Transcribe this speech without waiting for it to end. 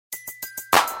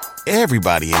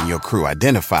Everybody in your crew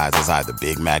identifies as either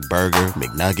Big Mac Burger,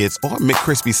 McNuggets, or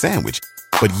McCrispy Sandwich.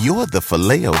 But you're the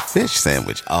Filet-O-Fish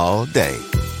Sandwich all day.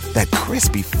 That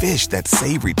crispy fish, that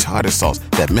savory tartar sauce,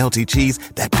 that melty cheese,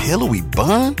 that pillowy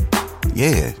bun.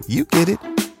 Yeah, you get it.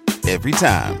 Every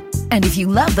time. And if you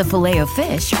love the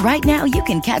Filet-O-Fish, right now you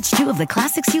can catch 2 of the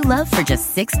classics you love for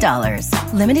just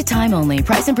 $6. Limited time only.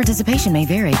 Price and participation may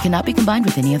vary. Cannot be combined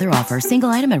with any other offer. Single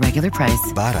item at regular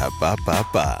price.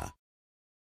 Ba-da-ba-ba-ba.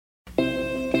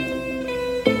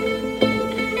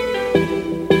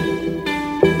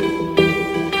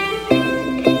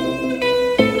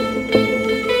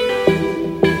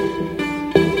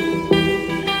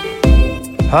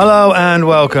 Hello and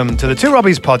welcome to the Two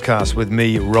Robbies podcast with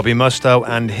me, Robbie Mustoe,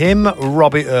 and him,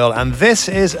 Robbie Earle. And this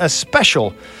is a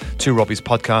special Two Robbies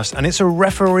podcast, and it's a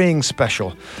refereeing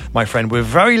special. My friend, we're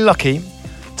very lucky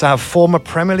to have former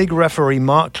Premier League referee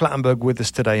Mark Clattenburg with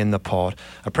us today in the pod.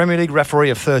 A Premier League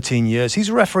referee of 13 years. He's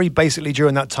a referee basically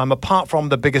during that time, apart from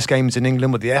the biggest games in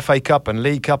England with the FA Cup and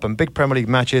League Cup and big Premier League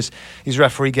matches. He's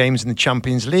referee games in the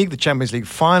Champions League, the Champions League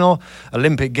final,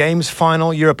 Olympic Games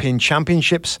final, European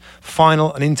Championships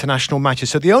final, and international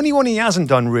matches. So the only one he hasn't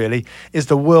done really is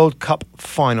the World Cup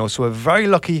final. So we're very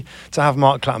lucky to have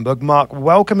Mark Clattenburg. Mark,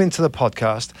 welcome into the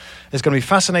podcast. It's going to be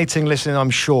fascinating listening, I'm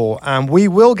sure. And we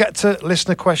will get to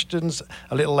listener questions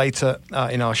a little later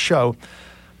in our show.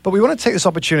 But we want to take this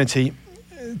opportunity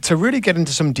to really get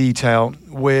into some detail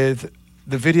with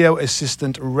the video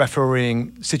assistant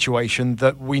refereeing situation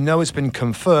that we know has been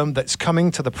confirmed that's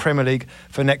coming to the Premier League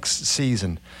for next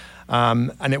season.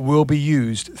 And it will be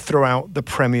used throughout the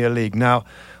Premier League. Now,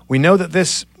 we know that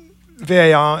this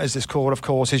VAR, as it's called, of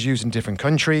course, is used in different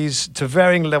countries to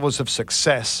varying levels of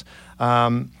success.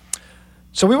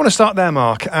 So we want to start there,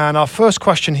 Mark. And our first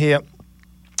question here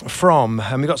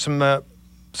and we've got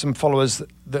some followers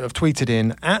that have tweeted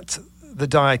in at the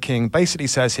Dire King, basically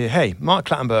says here, hey, Mark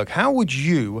Clattenburg, how would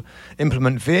you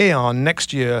implement VAR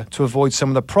next year to avoid some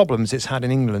of the problems it's had in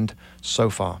England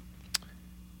so far?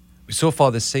 So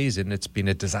far this season, it's been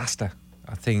a disaster,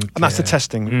 I think. And that's the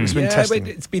testing. It's been testing.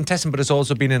 It's been testing, but it's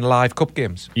also been in live cup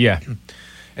games. Yeah.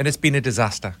 And it's been a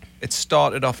disaster. It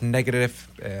started off negative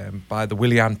by the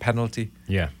Willian penalty,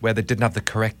 where they didn't have the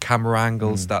correct camera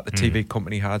angles that the TV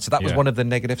company had. So that was one of the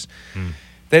negatives.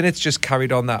 Then it's just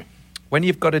carried on that when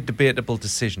you've got a debatable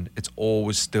decision, it's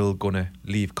always still going to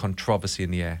leave controversy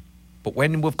in the air. But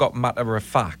when we've got matter of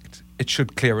fact, it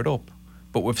should clear it up.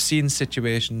 But we've seen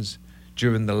situations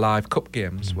during the live cup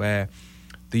games where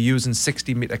they're using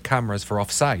 60-metre cameras for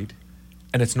offside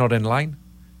and it's not in line.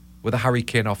 With a Harry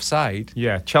Kane offside.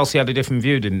 Yeah, Chelsea had a different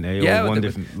view, didn't they? Yeah, or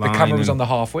the camera was on the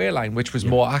halfway line, which was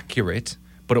more accurate,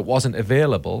 but it wasn't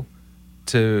available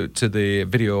to the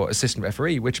video assistant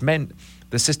referee, which meant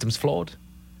the system's flawed.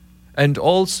 And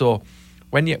also,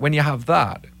 when you have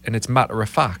that, and it's matter of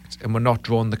fact, and we're not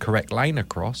drawing the correct line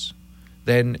across,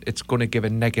 then it's going to give a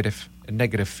negative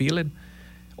feeling.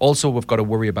 Also, we've got to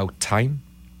worry about time.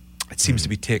 It seems to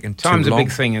be taking too long. Time's a big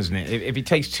thing, isn't it? If it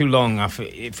takes too long,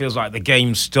 it feels like the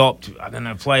game's stopped. I don't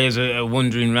know, players are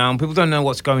wandering around. People don't know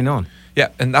what's going on. Yeah,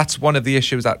 and that's one of the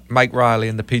issues that Mike Riley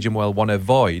and the PGM World want to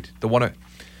avoid. They want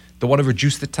to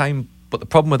reduce the time, but the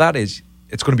problem with that is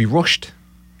it's going to be rushed.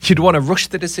 You don't want to rush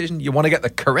the decision. You want to get the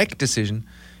correct decision,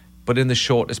 but in the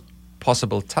shortest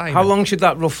possible time. How long should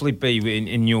that roughly be,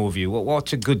 in your view?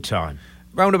 What's a good time?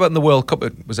 Roundabout in the World Cup,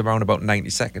 it was around about 90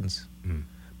 seconds.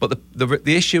 But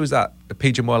the issue is that the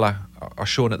PGM World are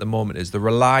showing at the moment is they're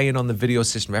relying on the video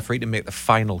assistant referee to make the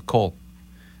final call.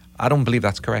 I don't believe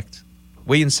that's correct.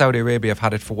 We in Saudi Arabia have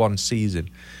had it for one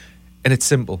season, and it's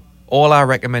simple. All I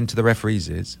recommend to the referees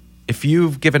is if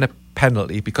you've given a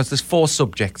penalty, because there's 4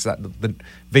 subjects that the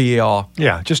VAR...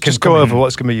 Yeah, just go over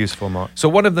what's going to be useful, Mark. So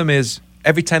one of them is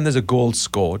every time there's a goal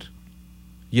scored,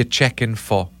 you're checking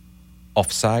for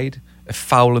offside, a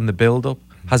foul in the build-up,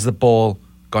 has the ball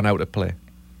gone out of play?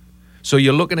 So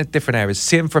you're looking at different areas.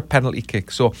 Same for a penalty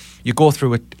kick. So you go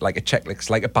through it like a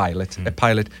checklist, like a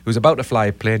pilot who's about to fly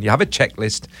a plane. You have a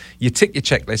checklist. You tick your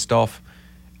checklist off,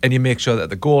 and you make sure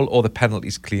that the goal or the penalty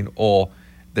is clean, or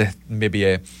maybe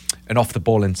an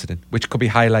off-the-ball incident, which could be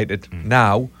highlighted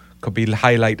now, could be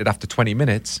highlighted after 20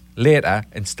 minutes later,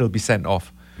 and still be sent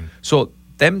off. So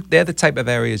they're the type of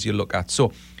areas you look at.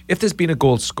 So if there's been a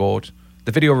goal scored,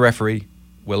 the video referee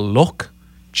will look,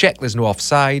 check there's no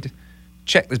offside,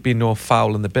 check there's been no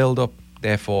foul in the build-up,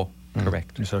 therefore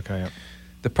correct. It's okay, yeah.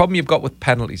 The problem you've got with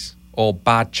penalties or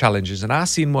bad challenges, and I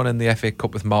seen one in the FA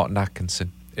Cup with Martin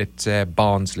Atkinson at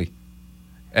Barnsley.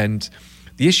 And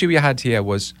the issue you had here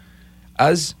was,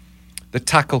 as the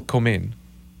tackle come in,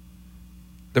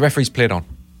 the referee's played on.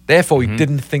 Therefore, he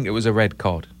didn't think it was a red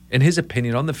card. in his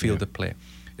opinion, on the field of play.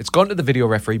 It's gone to the video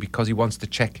referee because he wants to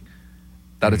check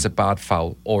that it's a bad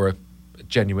foul or a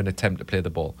genuine attempt to play the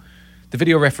ball. The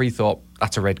video referee thought,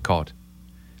 that's a red card.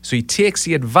 So he takes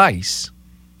the advice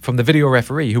from the video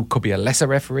referee, who could be a lesser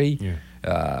referee.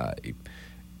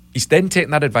 He's then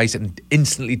taking that advice and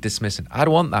instantly dismissing. I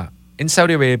don't want that. In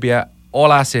Saudi Arabia,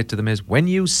 all I say to them is, when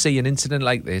you see an incident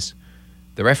like this,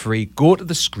 the referee, go to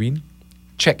the screen,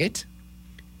 check it,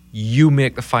 you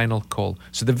make the final call.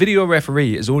 So the video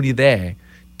referee is only there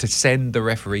to send the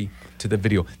referee to the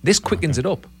video. This quickens it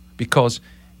up, because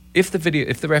if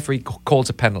the referee calls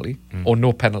a penalty or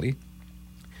no penalty,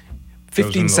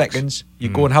 15 seconds, you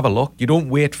go and have a look. You don't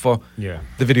wait for the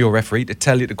video referee to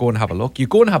tell you to go and have a look. You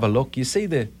go and have a look, you see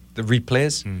the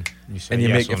replays, and you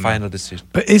make your final decision.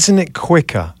 But isn't it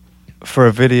quicker for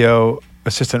a video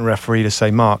assistant referee to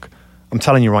say, Mark, I'm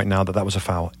telling you right now that was a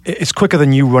foul? It's quicker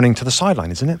than you running to the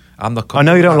sideline, isn't it? I'm not. I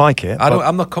know you don't like it.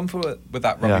 I'm not comfortable with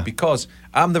that, Robbie, because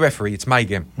I'm the referee. It's my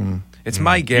game. It's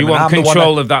my game. You want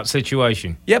control of that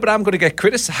situation. Yeah, but I'm going to get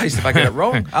criticised if I get it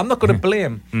wrong. I'm not going to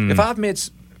blame. If I've made,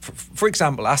 for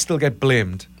example, I still get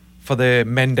blamed for the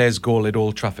Mendes goal at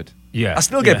Old Trafford. Yeah, I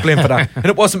still get blamed for that, and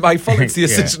it wasn't my fault. It's the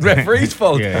assistant referee's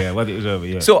fault. Whether it was over.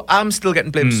 Yeah. So I'm still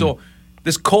getting blamed. So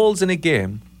there's calls in a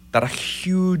game that are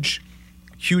huge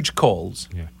calls.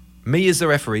 Yeah. Me as the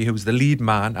referee, who's the lead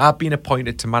man, I've been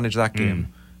appointed to manage that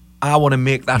game. I want to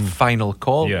make that final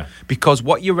call, because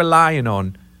what you're relying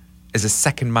on is a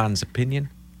second man's opinion.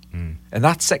 And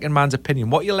that second man's opinion,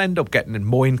 what you'll end up getting in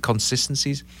more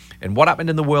inconsistencies. And what happened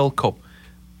in the World Cup,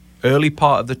 early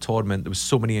part of the tournament, there was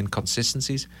so many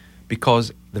inconsistencies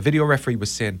because the video referee was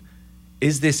saying,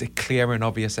 is this a clear and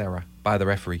obvious error by the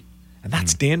referee? And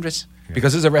that's dangerous,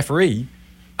 because as a referee,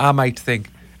 I might think,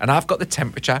 and I've got the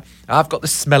temperature, I've got the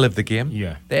smell of the game.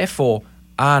 Yeah. Therefore,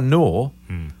 I know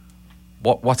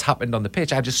what's happened on the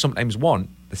pitch. I just sometimes want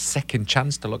the second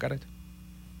chance to look at it.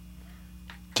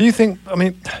 Do you think,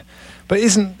 but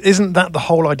isn't that the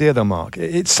whole idea though, Mark?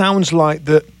 It sounds like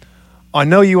that, I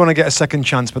know you want to get a second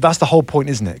chance, but that's the whole point,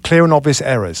 isn't it? Clear and obvious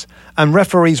errors. And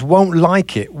referees won't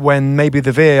like it when maybe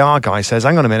the VAR guy says,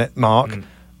 hang on a minute, Mark,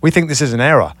 we think this is an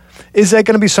error. Is there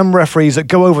going to be some referees that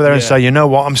go over there and say, you know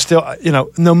what, I'm still,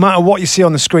 no matter what you see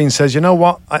on the screen, says, you know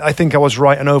what, I think I was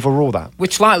right, and overrule that?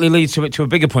 Which slightly leads to a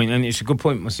bigger point, and it's a good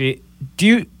point, Mustoe.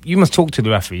 You must talk to the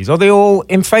referees. Are they all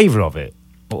in favour of it?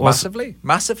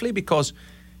 Massively, because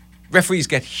referees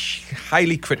get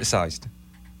highly criticised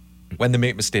when they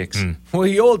make mistakes. Well,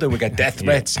 you all do. We get death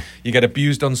threats. You get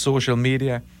abused on social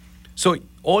media. So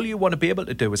all you want to be able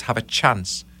to do is have a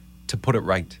chance to put it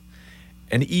right.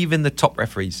 And even the top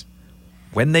referees,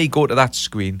 when they go to that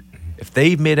screen, if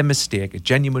they've made a mistake, a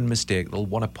genuine mistake, they'll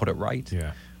want to put it right.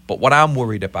 Yeah. But what I'm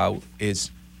worried about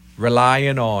is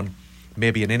relying on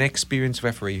maybe an inexperienced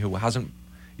referee who hasn't,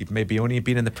 maybe only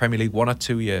been in the Premier League 1 or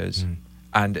 2 years,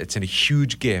 and it's in a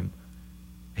huge game.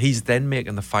 He's then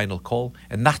making the final call.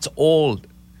 And that's all,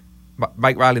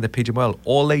 Mike Riley and the Pigeon World,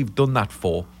 all they've done that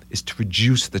for is to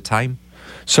reduce the time.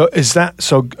 So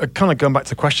kind of going back to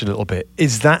the question a little bit,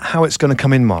 is that how it's going to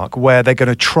come in, Mark, where they're going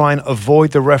to try and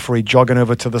avoid the referee jogging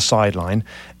over to the sideline?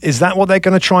 Is that what they're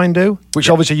going to try and do? Which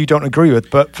obviously you don't agree with,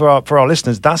 but for our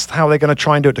listeners, that's how they're going to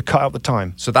try and do it to cut out the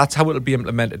time. So that's how it'll be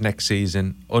implemented next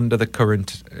season under the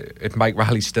current, if Mike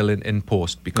Riley's still in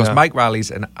post. Because Mike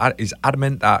Riley's is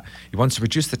adamant that he wants to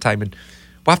reduce the time. And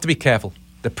we have to be careful.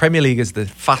 The Premier League is the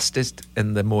fastest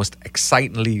and the most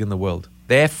exciting league in the world.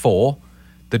 Therefore,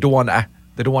 they don't want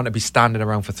to be standing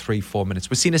around for 3-4 minutes.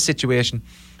 We've seen a situation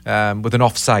with an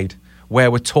offside where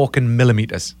we're talking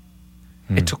millimetres.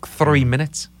 It took 3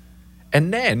 minutes.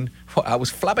 And then I was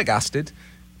flabbergasted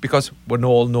because we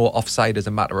all know offside as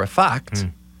a matter of fact.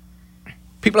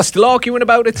 People are still arguing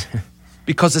about it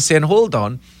because they're saying, hold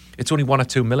on, it's only 1 or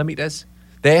 2 millimetres.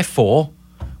 Therefore,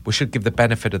 we should give the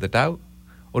benefit of the doubt.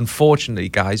 Unfortunately,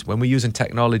 guys, when we're using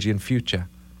technology in future,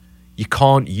 you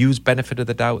can't use benefit of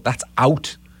the doubt. That's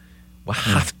out. We'll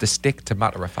have to stick to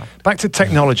matter of fact. Back to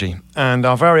technology, and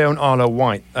our very own Earle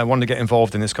White wanted to get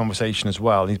involved in this conversation as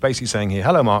well. He's basically saying here,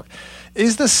 hello Mark,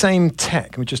 is the same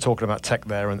tech, we're just talking about tech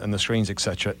there and the screens,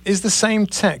 etc., is the same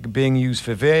tech being used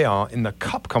for VAR in the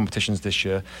cup competitions this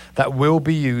year that will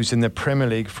be used in the Premier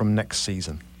League from next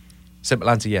season? Simple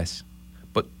answer, yes.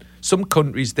 But some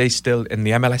countries, they still, in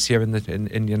the MLS here in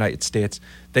the United States,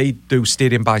 they do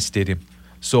stadium by stadium.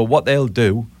 So what they'll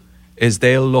do is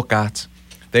they'll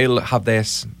have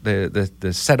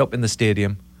the setup in the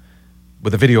stadium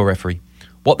with a video referee.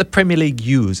 What the Premier League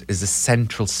use is a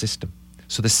central system.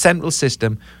 So the central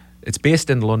system, it's based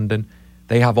in London.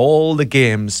 They have all the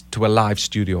games to a live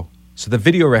studio. So the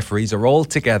video referees are all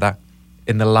together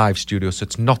in the live studio, so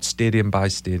it's not stadium by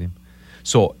stadium.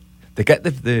 So they get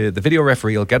the video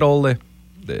referee will get all the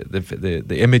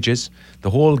images,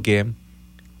 the whole game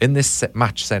in this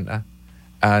match centre,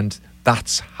 and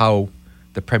that's how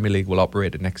the Premier League will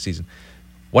operate it next season.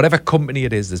 Whatever company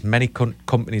it is, there's many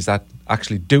companies that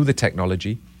actually do the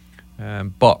technology,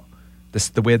 but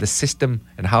the way the system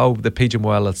and how the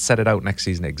PGMOL will set it out next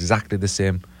season exactly the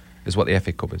same as what the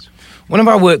FA Cup is. One of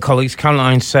our work colleagues,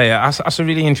 Caroline Sayer, asked a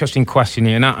really interesting question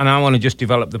here, and I want to just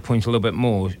develop the point a little bit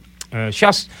more. She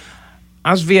asked,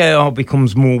 as VAR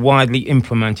becomes more widely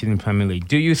implemented in the Premier League,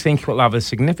 do you think it will have a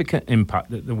significant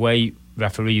impact that the way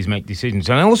referees make decisions?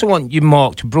 And I also want you,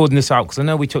 Mark, to broaden this out, because I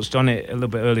know we touched on it a little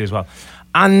bit earlier as well.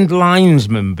 And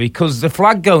linesmen, because the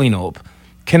flag going up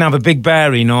can have a big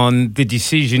bearing on the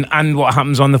decision and what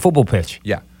happens on the football pitch.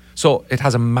 Yeah. So it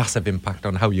has a massive impact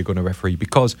on how you're going to referee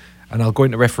because, and I'll go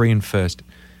into refereeing first.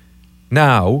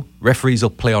 Now, referees will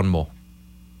play on more.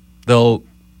 They'll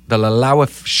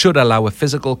should allow a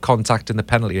physical contact in the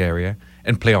penalty area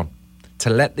and play on to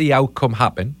let the outcome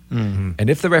happen. Mm-hmm. And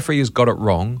if the referee has got it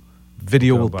wrong,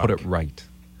 video will put it right.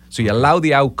 So you allow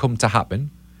the outcome to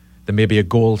happen. There may be a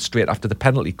goal straight after the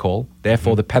penalty call.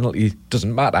 Therefore, the penalty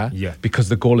doesn't matter because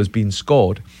the goal has been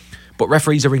scored. But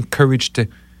referees are encouraged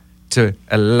to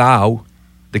allow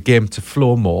the game to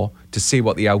flow more to see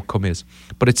what the outcome is.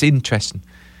 But it's interesting.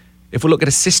 If we look at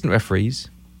assistant referees,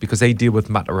 because they deal with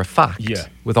matter of fact,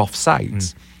 with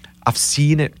offsides, I've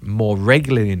seen it more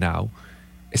regularly now.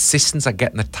 Assistants are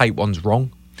getting the tight ones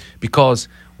wrong. Because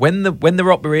when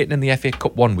they're operating in the FA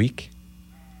Cup 1 week,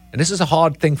 and this is a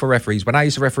hard thing for referees. When I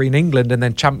used to referee in England and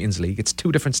then Champions League, it's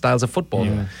two different styles of football.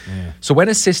 Yeah. So when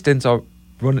assistants are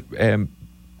running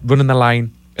the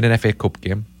line in an FA Cup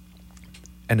game,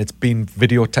 and it's been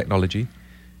video technology,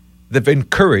 they've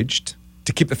encouraged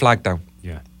to keep the flag down.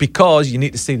 Yeah. Because you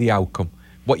need to see the outcome.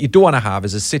 What you don't want to have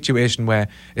is a situation where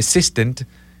assistant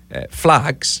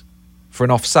flags for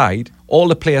an offside, all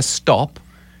the players stop,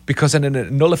 because then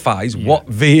it nullifies what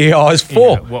VAR is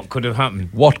for. Yeah, what could have happened.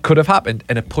 What could have happened,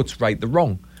 and it puts right the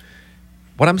wrong.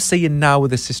 What I'm seeing now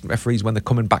with assistant referees when they're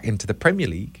coming back into the Premier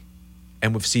League,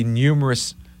 and we've seen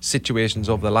numerous situations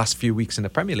over the last few weeks in the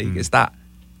Premier League, is that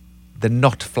they're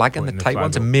not flagging the tight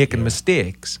ones and making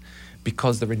mistakes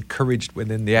because they're encouraged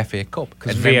within the FA Cup.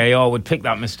 Because VAR would pick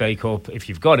that mistake up if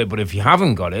you've got it, but if you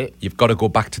haven't got it... You've got to go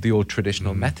back to the old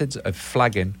traditional methods of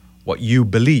flagging what you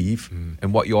believe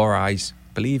and what your eyes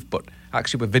believe. But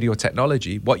actually with video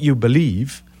technology, what you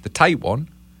believe, the tight one,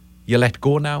 you let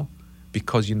go now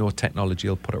because you know technology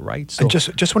will put it right. So, and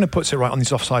just when it puts it right on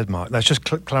these offside mark, let's just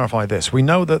clarify this. We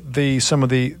know that some of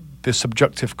the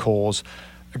subjective calls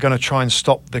are going to try and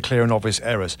stop the clear and obvious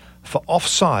errors. For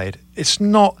offside, it's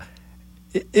going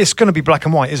to be black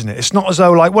and white, isn't it? It's not as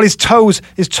though his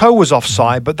toe was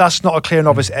offside, but that's not a clear and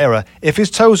obvious error. If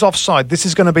his toe's offside, this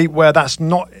is going to be where that's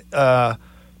not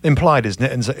implied, isn't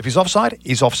it? And if he's offside,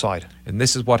 he's offside. And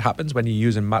this is what happens when you're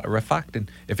using matter of fact.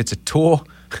 And if it's a toe,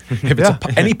 if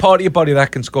it's any part of your body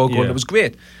that can score a goal, it was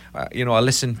great. I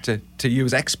listened to you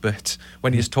as experts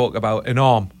when you talk about an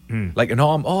arm. Like an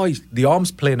arm, the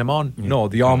arm's playing him on. No,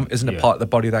 the arm isn't a part of the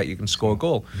body that you can score a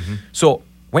goal. So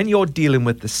when you're dealing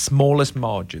with the smallest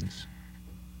margins,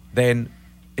 then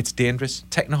it's dangerous.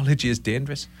 Technology is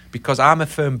dangerous because I'm a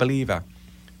firm believer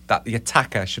that the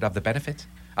attacker should have the benefit.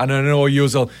 And I know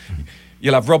you'll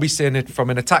have Robbie saying it from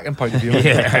an attacking point of view.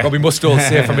 Robbie Mustoe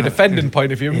say it from a defending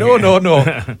point of view.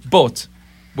 No. But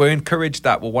we're encouraged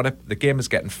that the game is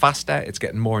getting faster, it's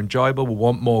getting more enjoyable, we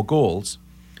want more goals.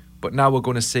 But now we're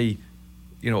going to see,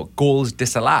 goals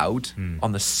disallowed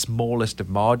on the smallest of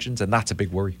margins, and that's a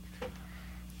big worry.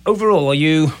 Overall, are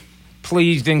you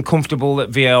pleased and comfortable that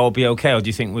VAR will be okay, or do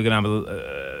you think we're going to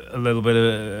have a little bit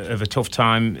of a tough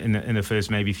time in the first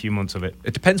maybe few months of it?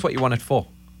 It depends what you want it for.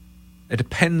 It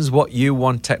depends what you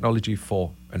want technology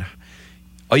for. And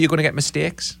are you going to get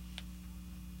mistakes?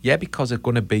 Yeah, because they're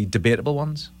going to be debatable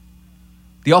ones.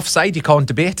 The offside you can't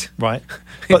debate. Right.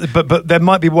 but there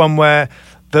might be one where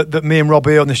that me and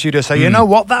Robbie on the studio say, you know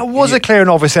what, that was a clear and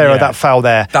obvious error, that foul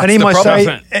there. That's and he might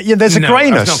problem. Say, there's a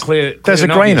grayness. That's not clear there's a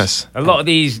grayness. A lot of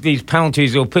these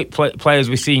penalties or players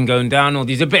we've seen going down, or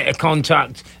there's a bit of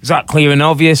contact. Is that clear and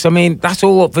obvious? I mean, that's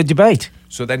all up for debate.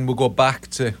 So then we'll go back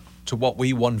to what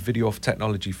we want video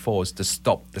technology for, is to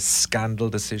stop the scandal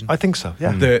decision. I think so,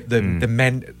 yeah. The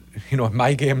men, in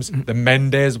my games, the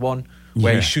Mendes one,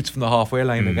 where he shoots from the halfway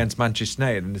line against Manchester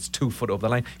United and it's 2 foot over the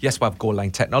line. Yes, we have goal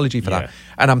line technology for that.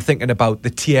 And I'm thinking about the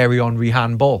Thierry Henry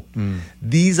handball.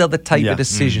 These are the type of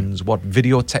decisions what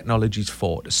video technology is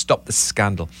for, to stop the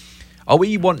scandal. Are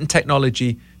we wanting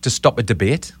technology to stop a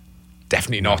debate?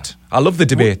 Definitely not. I love the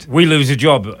debate. We lose a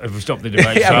job if we stop the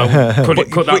debate. Yeah, So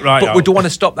cut that right But out. we don't want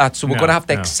to stop that, so we're No, going to have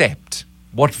to no. accept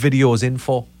what video is in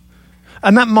for.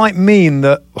 And that might mean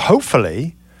that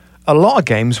hopefully a lot of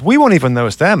games we won't even know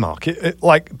it's there, Mark.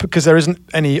 Because there isn't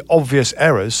any obvious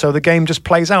errors, so the game just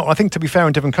plays out. I think, to be fair,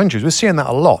 in different countries, we're seeing that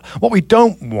a lot. What we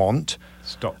don't want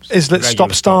is that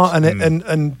stop-start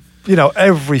and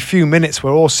every few minutes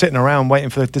we're all sitting around waiting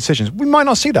for the decisions. We might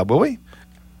not see that, will we?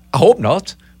 I hope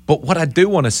not. But what I do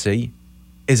want to see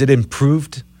is it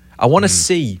improved. I want to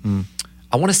see.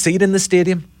 I want to see it in the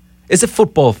stadium. As a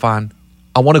football fan,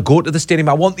 I want to go to the stadium.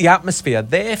 I want the atmosphere.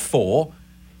 Therefore,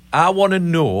 I want to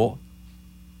know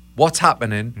what's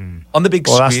happening on the big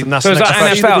screen. That's So the is that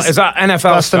next question. NFL? Is that NFL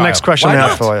That's style? the next question Why I have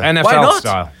not? for you. NFL Why not?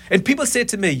 style. And people say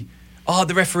to me,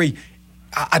 the referee,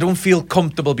 I don't feel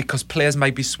comfortable because players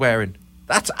might be swearing.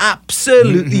 That's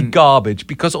absolutely garbage,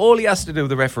 because all he has to do,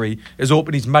 the referee, is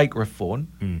open his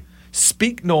microphone,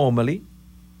 speak normally,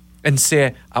 and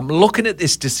say, I'm looking at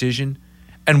this decision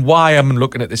and why I'm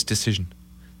looking at this decision.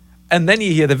 And then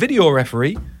you hear the video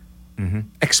referee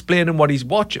explaining what he's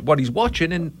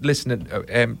watching and listening,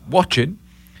 watching.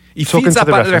 He Talking feeds to that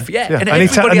the back to the referee. referee. Yeah. And And,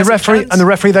 everybody has a chance. the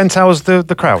referee then tells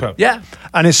the crowd. Yeah.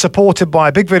 And is supported by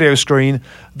a big video screen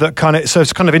that so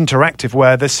it's kind of interactive,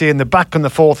 where they're seeing the back and the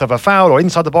forth of a foul, or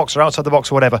inside the box or outside the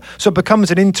box or whatever. So it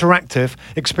becomes an interactive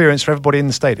experience for everybody in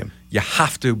the stadium. You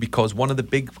have to, because one of the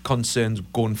big concerns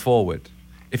going forward,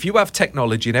 if you have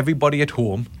technology and everybody at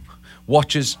home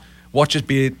watches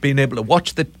being able to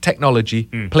watch the technology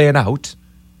playing out,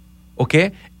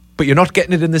 okay, but you're not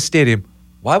getting it in the stadium,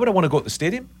 why would I want to go to the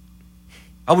stadium?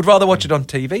 I would rather watch it on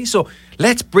TV. So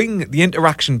let's bring the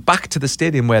interaction back to the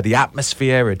stadium, where the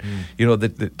atmosphere and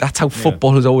that's how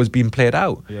football has always been played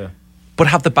out. Yeah. But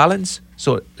have the balance.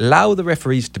 So allow the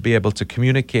referees to be able to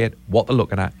communicate what they're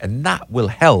looking at, and that will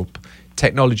help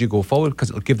technology go forward,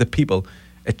 because it'll give the people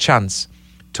a chance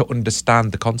to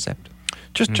understand the concept.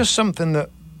 Just something that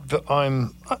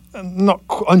I'm not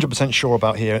 100% sure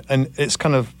about here, and it's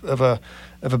kind of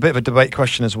a bit of a debate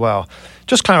question as well.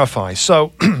 Just clarify.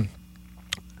 So,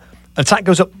 attack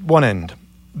goes up one end.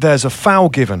 There's a foul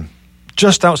given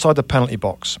just outside the penalty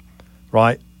box,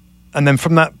 right? And then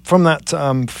from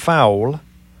that foul,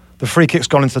 the free kick's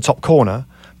gone into the top corner,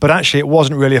 but actually it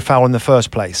wasn't really a foul in the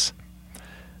first place.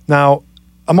 Now,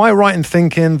 am I right in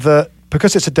thinking that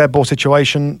because it's a dead ball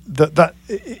situation, that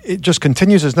it just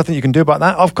continues? There's nothing you can do about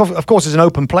that. Of course, it's an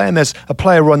open play, and there's a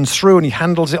player runs through and he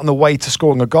handles it on the way to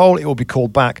scoring a goal. It will be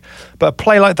called back. But a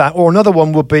play like that, or another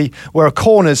one, would be where a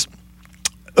corner's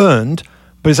earned,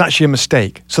 but it's actually a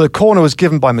mistake. So the corner was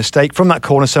given by mistake. From that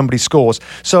corner, somebody scores.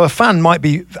 So a fan might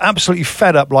be absolutely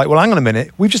fed up, like, well, hang on a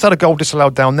minute, we've just had a goal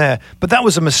disallowed down there, but that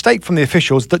was a mistake from the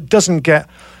officials that doesn't get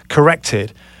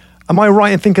corrected. Am I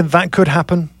right in thinking that could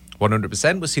happen?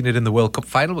 100%. We've seen it in the World Cup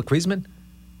final with Griezmann.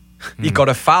 He got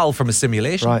a foul from a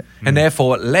simulation, Right. and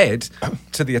therefore it led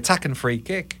to the attacking free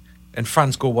kick, and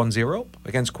France go 1-0 up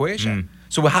against Croatia.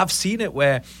 So we have seen it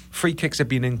where free kicks have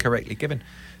been incorrectly given.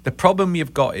 The problem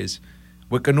you've got is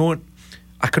I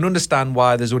can understand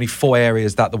why there's only 4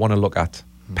 areas that they want to look at: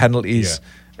 penalties,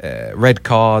 red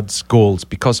cards, goals,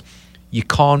 because you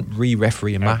can't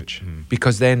re-referee a match,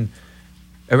 because then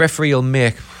a referee will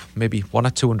make maybe 100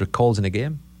 or 200 calls in a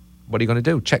game. What are you going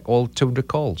to do? Check all 200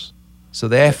 calls. So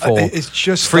therefore, it's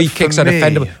just free that for kicks are me,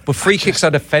 defendable. But free kicks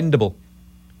are defendable.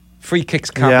 Free kicks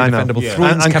can Yeah, I be know. defendable. Yeah.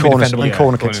 Throw-ins And can be corners, defendable. and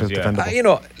corner kicks are Corners, yeah.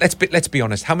 defendable. Let's be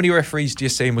honest. How many referees do you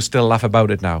see and will still laugh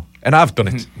about it now? And I've done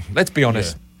it. Let's be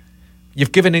honest.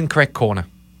 You've given incorrect corner.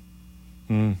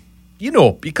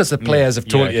 Because the players have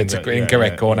told you it's an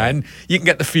incorrect corner, and you can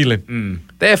get the feeling.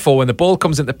 Therefore, when the ball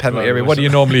comes into the penalty area, what do you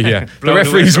normally hear? The Blow the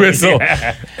referee's whistle.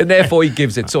 whistle. And therefore, he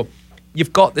gives it. So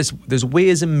you've got this. There's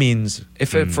ways and means. If,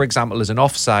 for example, there's an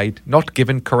offside not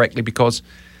given correctly because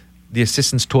the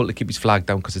assistant's told to keep his flag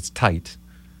down because it's tight,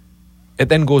 it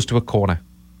then goes to a corner.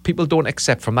 People don't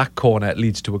accept from that corner it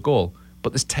leads to a goal.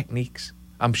 But there's techniques.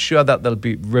 I'm sure that they'll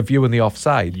be reviewing the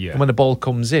offside. Yeah. And when the ball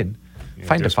comes in,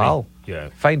 find a just foul. Yeah.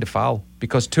 Find a foul.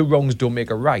 Because 2 wrongs don't make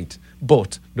a right.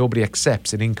 But nobody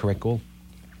accepts an incorrect goal.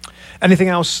 Anything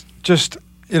else, just,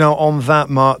 on that,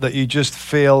 Mark, that you just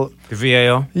feel... The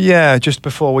VAR? Yeah, just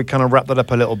before we kind of wrap that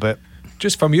up a little bit.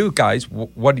 Just from you guys,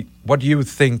 what do you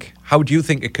think? How do you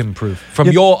think it can improve? From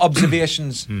your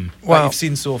observations that you've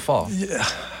seen so far.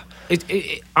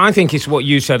 I think it's what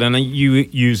you said, and you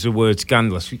use the word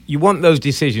scandalous. You want those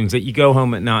decisions that you go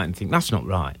home at night and think, that's not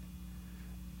right.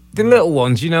 The little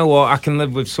ones, you know what, I can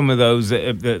live with some of those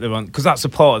that they're on, because that's a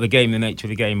part of the game, the nature of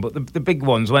the game. But the big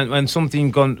ones, when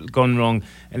something's gone wrong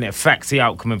and it affects the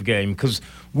outcome of the game, because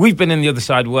we've been in the other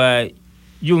side where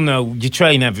you'll know you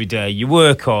train every day, you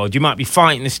work hard, you might be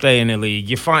fighting to stay in the league,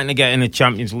 you're fighting to get in a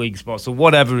Champions League spot, so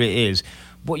whatever it is,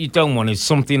 what you don't want is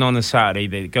something on a Saturday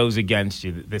that goes against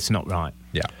you that's not right.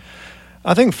 Yeah.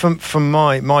 I think from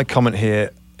my comment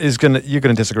here is you're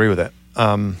gonna disagree with it.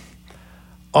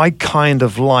 I kind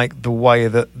of like the way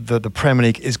that the Premier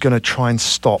League is going to try and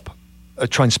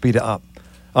speed it up.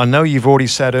 I know you've already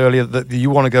said earlier that you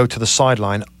want to go to the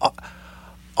sideline.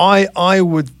 I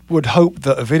would hope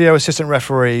that a video assistant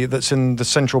referee that's in the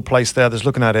central place there that's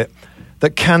looking at it,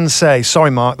 that can say,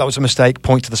 sorry, Mark, that was a mistake,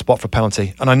 point to the spot for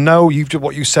penalty. And I know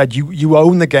what you said, you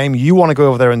own the game, you want to go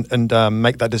over there and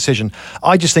make that decision.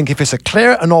 I just think if it's a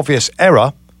clear and obvious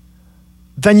error,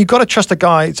 then you've got to trust the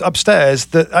guy upstairs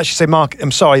that actually say, Mark,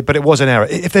 I'm sorry, but it was an error.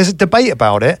 If there's a debate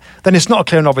about it, then it's not a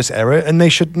clear and obvious error and they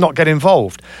should not get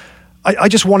involved. I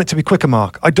just want it to be quicker,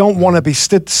 Mark. I don't want to be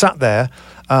sat there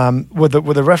with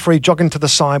the referee jogging to the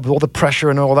side with all the pressure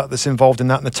and all that's involved in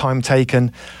that and the time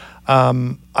taken.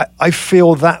 I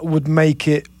feel that would make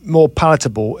it more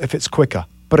palatable if it's quicker.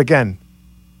 But again,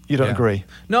 you don't agree.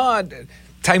 No,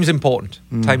 time's important.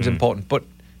 Time's important. But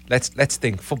let's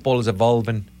think. Football is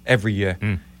evolving every year.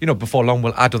 You know, before long,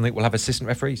 I don't think we'll have assistant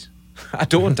referees. I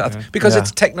don't. Because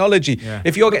it's technology. Yeah.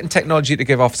 If you're getting technology to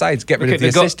give offsides, get rid of the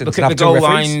assistants. Look at the goal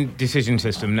line decision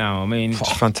system now. I mean,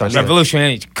 it's fantastic.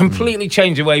 Revolutionary. It's completely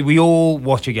changed the way we all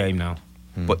watch a game now.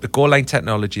 But the goal line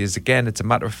technology is, again, it's a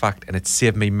matter of fact, and it's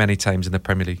saved me many times in the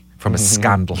Premier League from a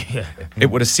scandal. Yeah. It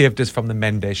would have saved us from the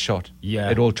Mendes shot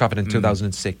at Old Trafford in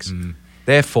 2006.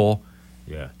 Therefore,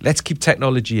 let's keep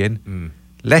technology in.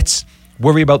 Let's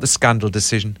worry about the scandal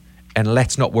decision, and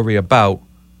let's not worry about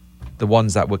the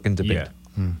ones that we can debate.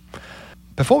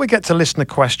 Before we get to listener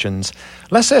questions,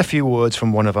 let's say a few words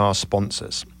from one of our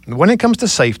sponsors. When it comes to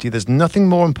safety, there's nothing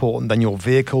more important than your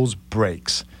vehicle's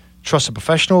brakes. Trust the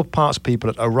professional parts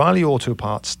people at O'Reilly Auto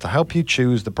Parts to help you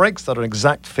choose the brakes that are an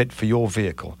exact fit for your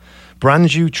vehicle.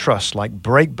 Brands you trust like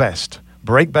Brake Best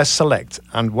Select,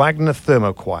 and Wagner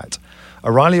Thermoquiet.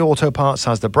 O'Reilly Auto Parts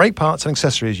has the brake parts and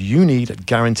accessories you need at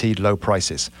guaranteed low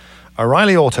prices.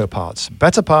 O'Reilly Auto Parts,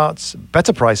 better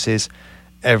prices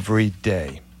every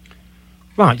day.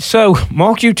 Right, so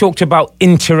Mark, you talked about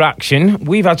interaction.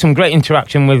 We've had some great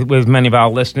interaction with many of our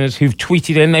listeners who've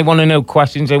tweeted in. They want to know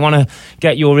questions. They want to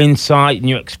get your insight and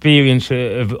your experience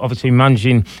of obviously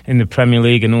managing in the Premier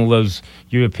League and all those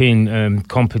European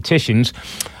competitions.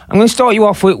 I'm going to start you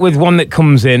off with one that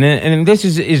comes in, and this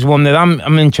is one that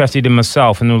I'm interested in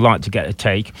myself and would like to get a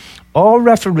take. Are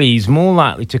referees more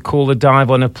likely to call a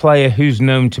dive on a player who's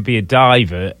known to be a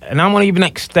diver? And I want to even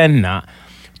extend that.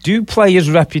 Do players'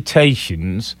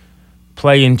 reputations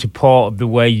play into part of the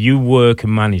way you work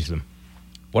and manage them?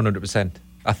 100%.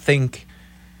 I think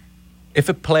if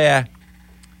a player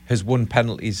has won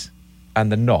penalties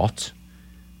and they're not,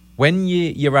 when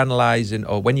you're analysing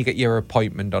or when you get your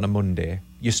appointment on a Monday,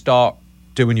 you start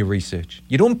doing your research.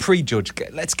 You don't prejudge.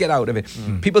 Let's get out of it.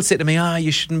 People say to me,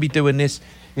 you shouldn't be doing this.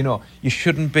 You know, you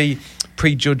shouldn't be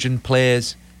prejudging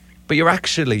players. But you're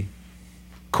actually...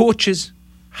 Coaches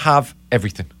have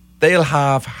everything. They'll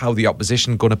have how the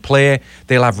opposition going to play.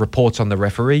 They'll have reports on the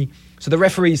referee. So the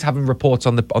referee's having reports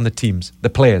on the teams, the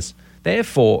players.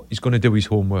 Therefore, he's going to do his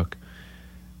homework.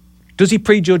 Does he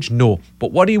prejudge? No.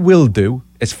 But what he will do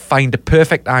is find a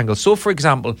perfect angle. So, for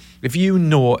example, if you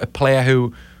know a player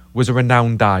who was a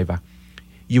renowned diver,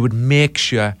 you would make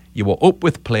sure you were up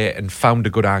with play and found a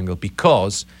good angle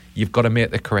because you've got to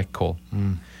make the correct call.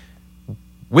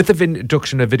 With the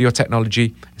introduction of video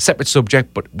technology, a separate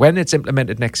subject, but when it's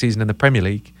implemented next season in the Premier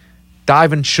League,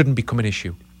 diving shouldn't become an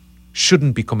issue.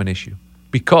 Shouldn't become an issue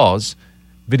because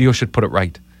video should put it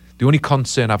right. The only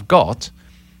concern I've got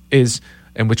is,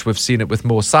 in which we've seen it with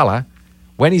Mo Salah,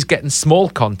 when he's getting small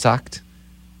contact,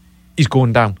 he's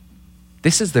going down.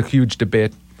 This is the huge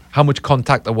debate. How much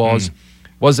contact there was.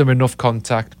 Was there enough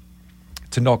contact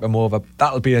to knock him over?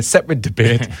 That'll be a separate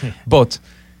debate. But...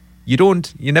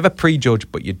 You never prejudge,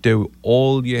 but you do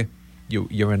all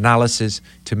your analysis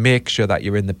to make sure that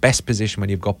you're in the best position when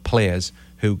you've got players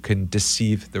who can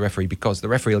deceive the referee, because the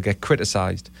referee will get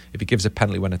criticised if he gives a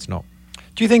penalty when it's not.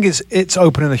 Do you think it's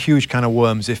opening a huge can of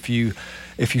worms if you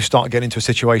start getting into a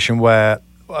situation where,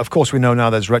 of course, we know now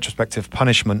there's retrospective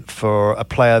punishment for a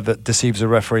player that deceives a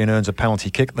referee and earns a penalty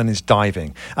kick, then is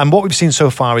diving. And what we've seen so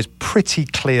far is pretty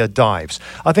clear dives.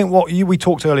 I think we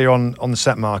talked earlier on the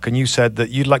set, Mark, and you said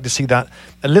that you'd like to see that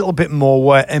a little bit more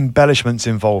where embellishment's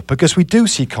involved, because we do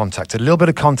see contact, a little bit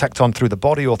of contact on through the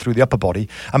body or through the upper body,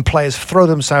 and players throw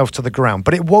themselves to the ground.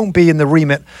 But it won't be in the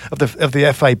remit of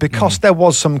the FA because there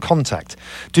was some contact.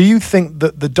 Do you think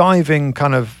that the diving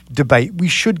kind of debate, we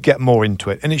should get more into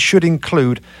it, and it should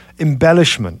include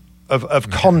embellishment of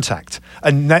contact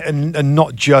and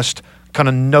not just kind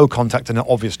of no contact and an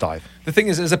obvious dive. The thing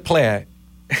is, as a player,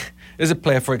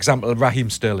 for example, Raheem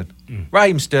Sterling.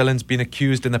 Raheem Sterling's been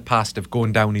accused in the past of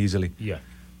going down easily. Yeah.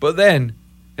 But then,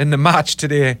 in the match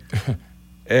today,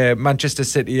 Manchester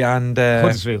City and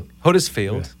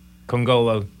Huddersfield. Yeah.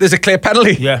 Congolo. There's a clear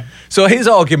penalty. Yeah. So his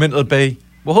argument will be,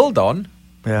 well, hold on.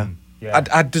 Yeah. Yeah.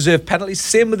 I deserve penalties.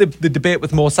 Same with the debate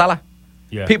with Mo Salah.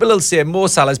 Yeah. People will say Mo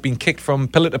Salah's been kicked from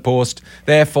pillar to post,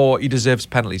 therefore he deserves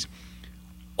penalties.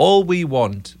 All we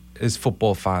want as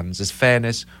football fans is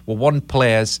fairness. We want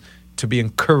players to be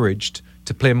encouraged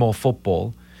to play more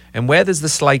football. And where there's the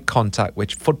slight contact,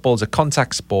 which football's a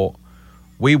contact sport,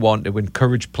 we want to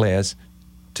encourage players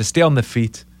to stay on their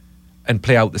feet and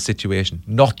play out the situation,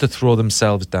 not to throw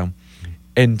themselves down.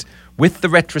 And with the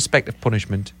retrospective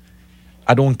punishment,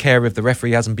 I don't care if the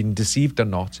referee hasn't been deceived or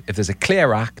not. If there's a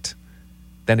clear act,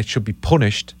 then it should be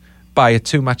punished by a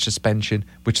 2-match suspension,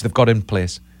 which they've got in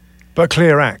place. But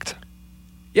clear act.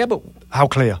 Yeah, but How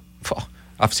clear?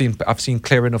 I've seen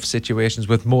clear enough situations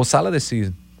with Mo Salah this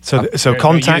season. So You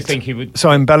contact. think he would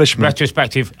So embellishment.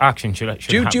 retrospective action should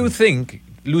Do you think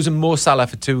losing Mo Salah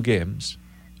for 2 games,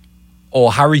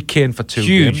 or Harry Kane for 2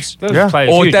 huge? games, Those Yeah.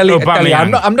 players, or huge. Dele?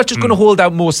 Aubameyang. I'm not just going to hold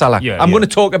out Mo Salah. Yeah, I'm yeah. going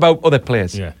to talk about other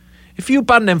players. Yeah. If you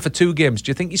ban them for 2 games, do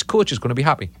you think his coach is going to be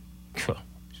happy?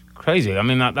 Crazy. I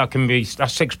mean,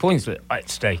 that's 6 points at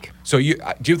stake. So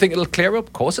do you think it'll clear up?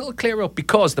 Of course it'll clear up,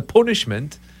 because the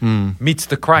punishment meets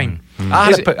the crime.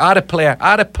 I had a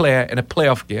player in a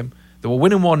playoff game. They were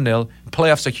winning 1-0.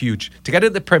 Playoffs are huge. To get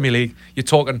into the Premier League, you're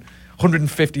talking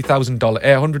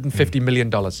 $150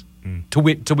 million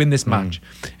to win this match.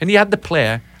 And he had the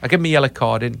player. I gave him a yellow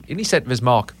card, and he said to us,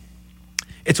 Mark,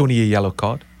 it's only a yellow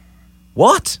card.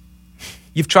 What?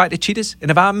 You've tried to cheat us?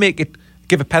 And if I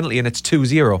give a penalty and it's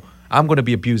 2-0, I'm going to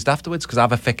be abused afterwards because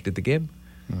I've affected the game.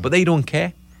 But they don't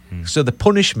care. So the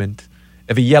punishment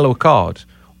of a yellow card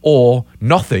or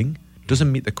nothing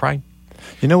doesn't meet the crime.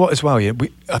 You know what, as well, yeah?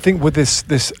 I think with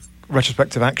this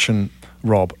retrospective action,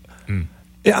 Rob,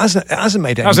 it hasn't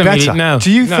made it any better. No.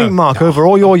 Do you think, Mark, over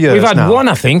all your years We've had now, one,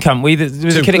 I think, haven't we? There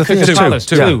was a kid at I think Crystal it's Palace.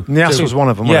 two. Nias was one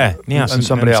of them, Yeah, wasn't it? Nias and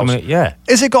somebody else. Yeah.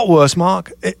 Has it got worse,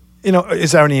 Mark?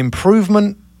 Is there any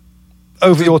improvement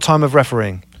over your time of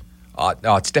refereeing?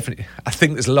 No, it's definitely. I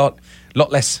think there's a lot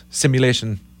less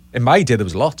simulation. In my day, there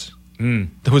was lots. There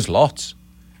was lots.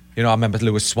 I remember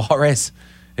Luis Suarez.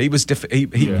 He was he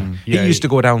used to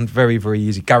go down very, very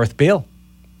easy. Gareth Bale,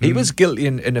 he was guilty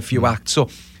in a few acts. So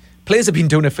players have been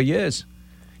doing it for years.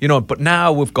 But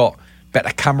now we've got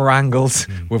better camera angles.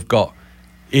 We've got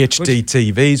HD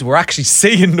TVs. We're actually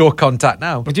seeing no contact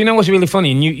now. But do you know what's really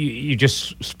funny? And you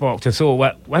just sparked a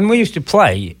thought. When we used to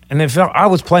play, and if I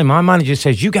was playing, my manager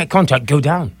says, "You get contact, go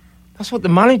down." That's what the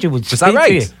manager would say. Is that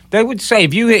right? To you. They would say,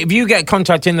 if you get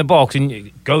contact in the box, and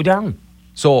you go down.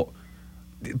 So,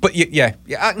 but yeah,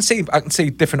 I can see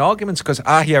different arguments, because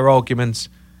I hear arguments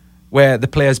where the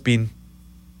player's been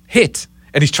hit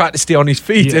and he's trying to stay on his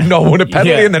feet and not won a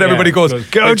penalty, and then everybody goes,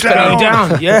 go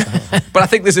down. Yeah. But I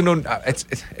think there's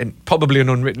it's probably an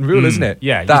unwritten rule, isn't it?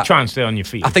 Yeah, that you try and stay on your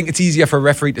feet. I think it's easier for a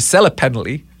referee to sell a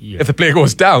penalty if the player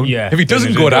goes down. Yeah. If he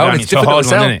doesn't go down, it's a difficult hard to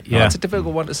sell. one, isn't it? Yeah. It's a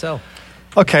difficult one to sell.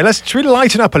 Okay, let's really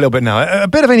lighten up a little bit now. A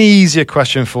bit of an easier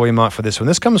question for you, Mark, for this one.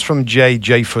 This comes from Jay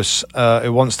Jafus,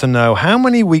 who wants to know how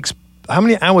many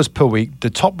hours per week do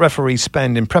top referees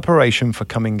spend in preparation for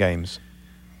coming games?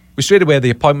 We straight away, the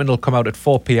appointment will come out at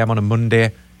 4 p.m. on a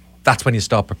Monday. That's when you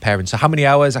start preparing. So how many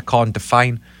hours, I can't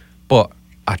define, but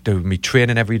I do my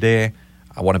training every day.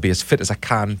 I want to be as fit as I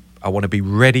can. I want to be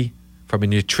ready from a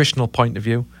nutritional point of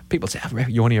view. People say,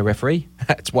 you're only a referee.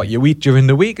 It's what you eat during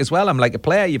the week as well. I'm like a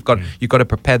player. You've got to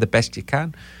prepare the best you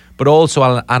can. But also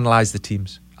I'll analyse the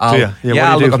teams. What do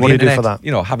you do for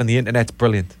that? Having the internet's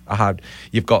brilliant.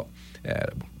 You've got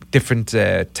different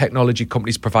technology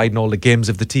companies providing all the games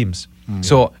of the teams.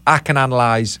 So I can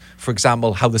analyse, for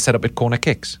example, how they set up at corner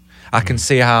kicks. I can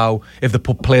see how, if they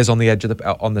put players on the edge of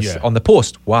on the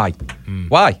post, why?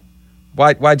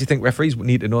 Why do you think referees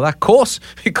need to know that? Of course,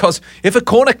 because if a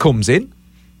corner comes in,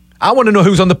 I want to know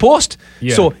who's on the post.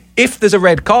 Yeah. So if there's a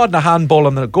red card and a handball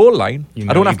on the goal line,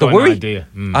 I don't have to worry.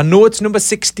 I know it's number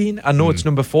 16. I know it's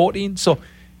number 14. So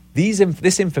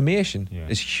this information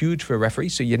is huge for a referee.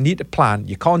 So you need to plan.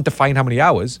 You can't define how many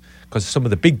hours, because some of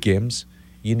the big games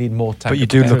you need more time. But you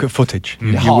do look at footage.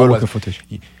 You will look at footage.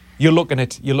 You're looking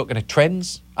at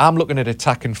trends. I'm looking at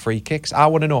attacking free kicks. I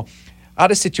want to know. I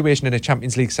had a situation in a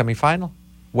Champions League semi-final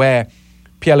where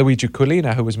Pierluigi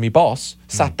Collina, who was my boss,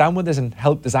 sat down with us and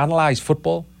helped us analyse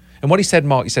football. And what he said,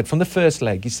 Mark, he said, from the first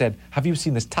leg, he said, have you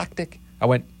seen this tactic? I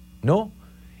went, no.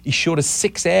 he showed us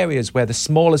 6 areas where the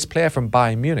smallest player from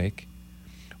Bayern Munich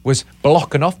was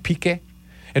blocking off Piqué.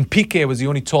 And Piqué was the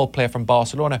only tall player from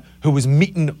Barcelona who was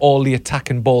meeting all the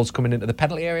attacking balls coming into the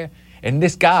penalty area. And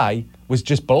this guy was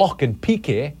just blocking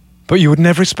Piqué. But you would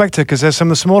never expect it because there's some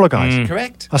of the smaller guys.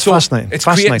 Correct. That's fascinating. It's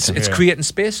fascinating. creating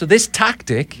space. So this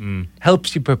tactic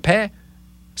helps you prepare.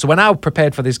 So when I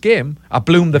prepared for this game, I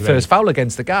bloomed the first foul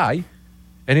against the guy.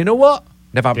 And you know what?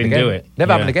 Never happened Didn't again. do it.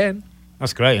 Never happened again.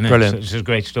 That's great, isn't it? Brilliant. It's a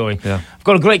great story. Yeah. I've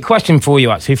got a great question for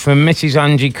you, actually, from Mrs.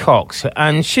 Angie Cox.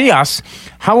 And she asks,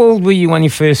 how old were you when you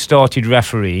first started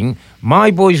refereeing?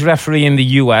 My boys referee in the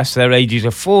US. Their ages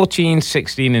are 14,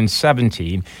 16 and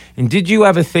 17. And did you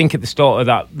ever think at the start of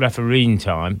that refereeing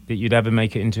time that you'd ever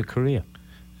make it into a career?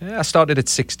 Yeah, I started at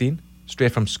 16,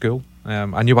 straight from school.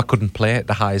 I knew I couldn't play at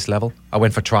the highest level. I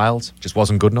went for trials, just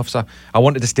wasn't good enough. So I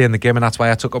wanted to stay in the game, and that's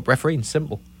why I took up refereeing.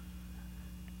 Simple.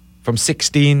 From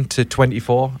 16 to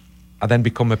 24, I then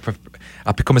become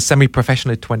a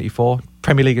semi-professional at 24,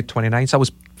 Premier League at 29. So I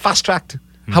was fast-tracked.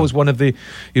 I was one of the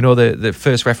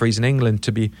first referees in England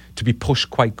to be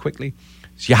pushed quite quickly.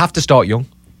 So you have to start young.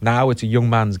 Now it's a young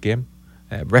man's game.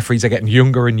 Referees are getting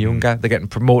younger and younger. They're getting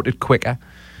promoted quicker.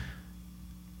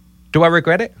 Do I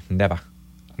regret it? Never.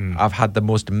 I've had the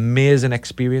most amazing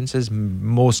experiences,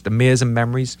 most amazing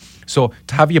memories. So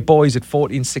to have your boys at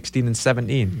 14, 16 and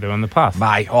 17... They're on the path.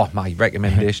 My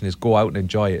recommendation is go out and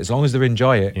enjoy it. As long as they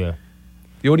enjoy it. Yeah.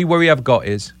 The only worry I've got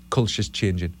is culture's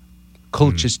changing.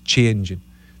 Culture's changing.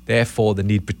 Therefore, they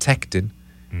need protecting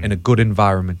in a good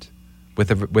environment. With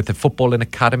the footballing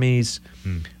academies,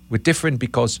 we're different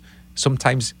because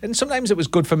sometimes it was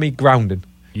good for me grounding.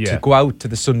 To go out to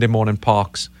the Sunday morning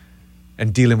parks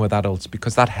and dealing with adults,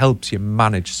 because that helps you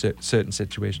manage certain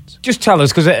situations. Just tell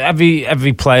us, because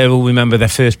every player will remember their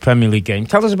first Premier League game.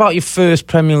 Tell us about your first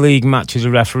Premier League match as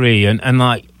a referee, and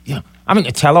like, you know, having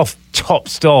to tell off top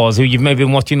stars who you've maybe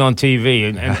been watching on TV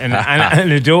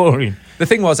and adoring. The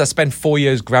thing was, I spent 4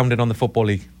 years grounded on the Football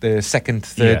League, the second,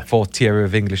 third, fourth tier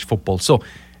of English football. So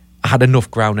I had enough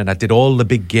grounding. I did all the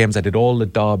big games. I did all the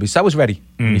derbies. So I was ready.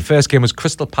 My first game was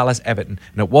Crystal Palace Everton.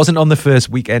 And it wasn't on the first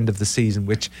weekend of the season,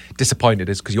 which disappointed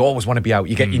us because you always want to be out.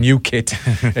 You get your new kit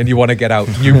and you want to get out.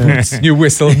 New boots, new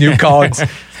whistle, new cards.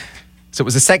 So it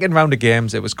was the second round of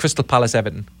games. It was Crystal Palace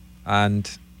Everton. And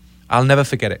I'll never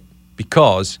forget it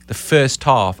because the first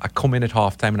half, I come in at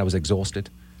half time and I was exhausted.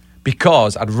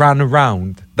 Because I'd ran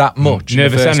around that much in the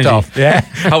first energy. half. Yeah.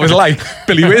 I was like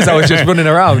Billy Wiz. I was just running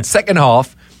around. Second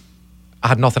half, I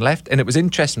had nothing left. And it was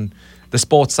interesting. The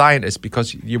sports scientist,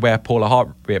 because you wear polar heart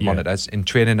rate monitors in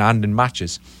training and in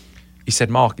matches, he said,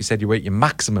 Mark, you were at your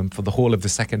maximum for the whole of the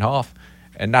second half.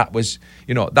 And that was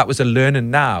a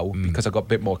learning now because I got a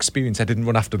bit more experience. I didn't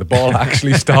run after the ball. I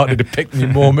actually started to pick me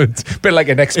moments. A bit like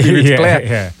an experienced player.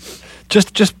 Yeah.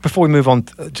 Just before we move on,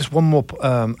 just one more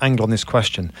angle on this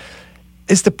question.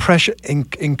 Is the pressure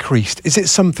increased? Is it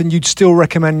something you'd still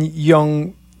recommend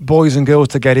young boys and girls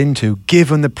to get into,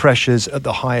 given the pressures at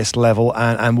the highest level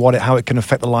and how it can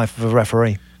affect the life of a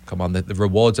referee? Come on, the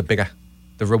rewards are bigger.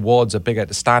 The rewards are bigger.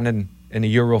 To stand in a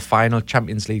Euro final,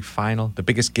 Champions League final, the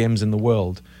biggest games in the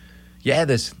world. Yeah,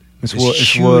 there's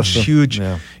huge.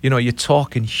 Yeah. You know, you're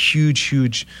talking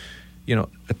huge. You know,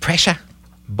 the pressure,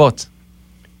 but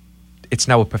it's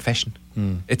now a profession.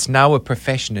 It's now a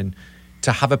profession, and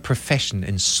to have a profession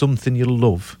in something you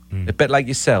love, a bit like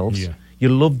yourselves, you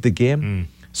love the game.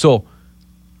 So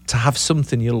to have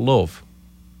something you love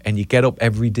and you get up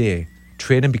every day,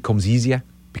 training becomes easier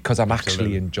because I'm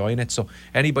actually enjoying it. So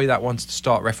anybody that wants to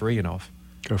start refereeing off,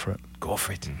 go for it. Go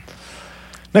for it.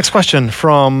 Next question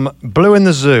from Blue in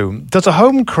the Zoo. Does a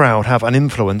home crowd have an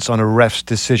influence on a ref's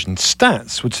decision?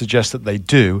 Stats would suggest that they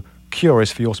do.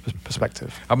 Curious for your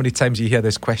perspective. How many times you hear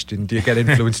this question? Do you get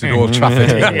influenced at Old Trafford?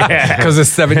 Because there's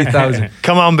 70,000.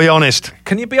 Come on, be honest.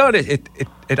 Can you be honest?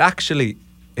 It actually,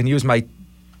 and you might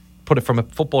put it from a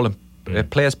football and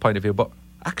player's point of view, but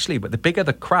actually, the bigger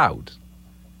the crowd,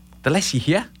 the less you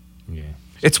hear. Yeah.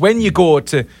 It's when you go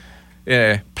to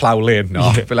Plough Lane,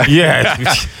 like when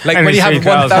you have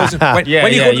 1,000,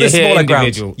 when you go to the smaller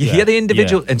grounds, you hear the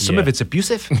individual, and some of it's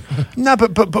abusive. No,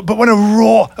 but when a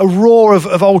roar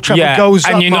of Old Trafford goes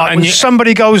up, when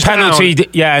somebody goes penalty,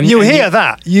 down, you hear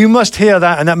that. You must hear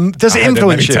that, and that, does it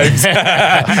influence you?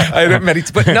 I heard it many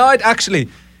times, but no, it actually,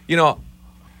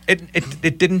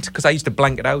 it didn't, because I used to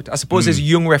blank it out. I suppose as a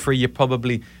young referee, you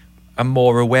probably are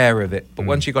more aware of it, but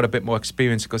once you got a bit more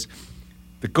experience, because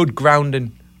the good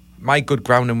grounding. My good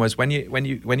grounding was when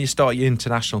you start your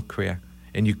international career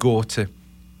and you go to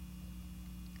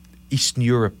Eastern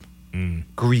Europe,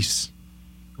 Greece,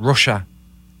 Russia,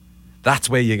 That's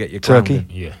where you get your Turkey?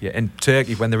 grounding. Yeah. In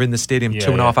Turkey, when they're in the stadium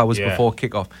 2.5 hours before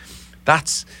kickoff,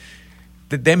 that's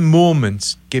them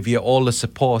moments give you all the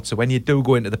support. So when you do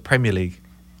go into the Premier League,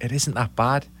 it isn't that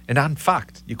bad. And in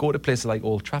fact, you go to places like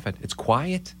Old Trafford, it's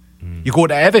quiet. You go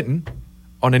to Everton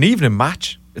on an evening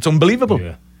match, it's unbelievable.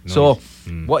 Yeah, nice. So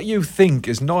what you think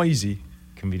is noisy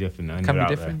can be different. can be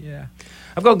different. Yeah.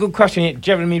 I've got a good question here.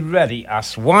 Jeremy Reddy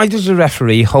asks, why does the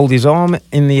referee hold his arm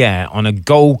in the air on a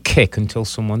goal kick until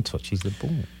someone touches the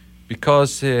ball?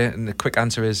 Because, and the quick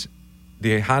answer is,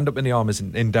 the hand up in the arm is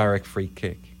an indirect free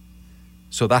kick.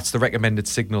 So that's the recommended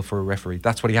signal for a referee.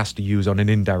 That's what he has to use on an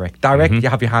indirect. Direct, you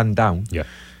have your hand down. Yeah.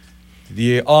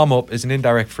 The arm up is an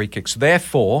indirect free kick. So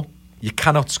therefore, you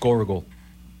cannot score a goal.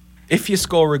 If you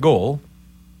score a goal,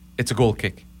 it's a goal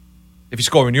kick. If you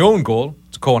score in your own goal,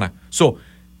 it's a corner. So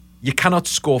you cannot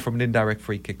score from an indirect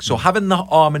free kick. So having the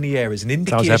arm in the air is an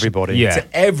indication Tells everybody. to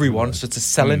everyone. So it's a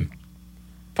selling,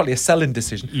 probably a selling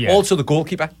decision. Yeah. Also the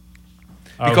goalkeeper.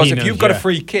 Because if you've got a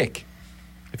free kick,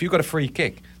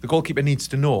 the goalkeeper needs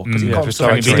to know, because he can't it's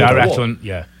start going to be to direct the on,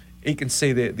 wall. He can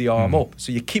see the arm up.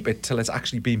 So you keep it till it's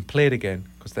actually being played again,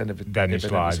 because then if it's it live,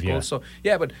 enters the goal. So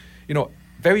but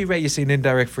very rare you see an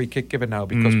indirect free kick given now,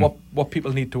 because what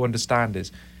people need to understand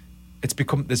is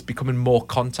there's becoming more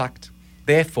contact.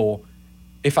 Therefore,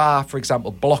 if I, for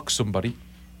example, block somebody,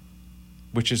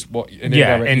 which is what an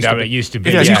indirect used to be.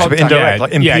 Yeah, it used to be indirect,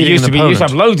 like it impeding used to an be. You used to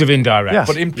have opponent. loads of indirect. Yes.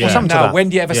 But Something to now, that. when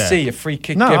do you ever see a free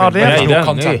kick No, given hardly when ever. there's Yeah, no you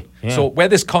don't, contact? do you? Yeah. So where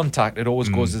there's contact, it always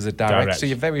goes as a direct. Direct. So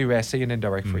you very rare see an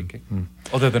indirect free kick,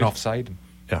 other than offside.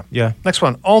 Yeah. Next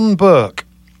one. On Burke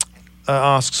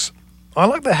asks, I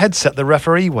like the headset the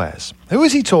referee wears. Who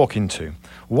is he talking to?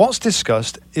 What's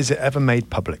discussed? Is it ever made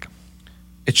public?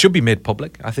 It should be made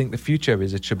public. I think the future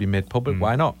is it should be made public.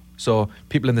 Why not? So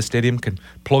people in the stadium can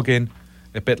plug in,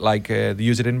 a bit like they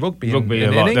use it in rugby. Rugby in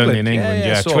a lot, England. don't they, in England?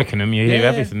 Yeah, So, Twickenham, you hear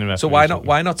everything the So referees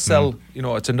why not sell?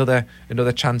 It's another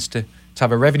chance to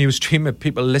have a revenue stream of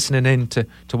people listening in to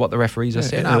what the referees are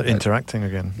saying. Interacting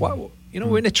again. Well,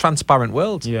 we're in a transparent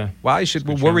world. Yeah. Why should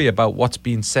we worry about what's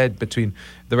being said between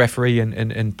the referee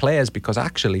and players? Because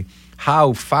actually,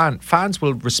 how fans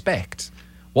will respect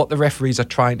what the referees are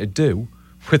trying to do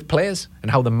with players and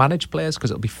how they manage players,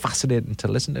 because it'll be fascinating to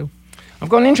listen to. I've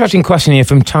got an interesting question here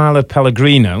from Tyler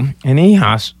Pellegrino, and he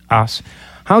asks,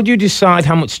 how do you decide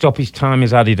how much stoppage time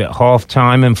is added at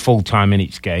half-time and full-time in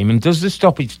each game? And does the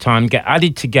stoppage time get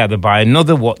added together by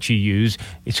another watch you use?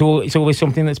 It's always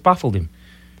something that's baffled him.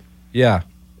 Yeah.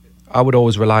 I would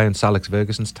always rely on Sir Alex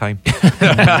Ferguson's time.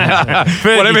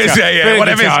 Whatever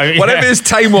his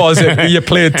time was, you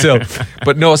played till.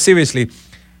 But no, seriously,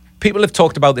 people have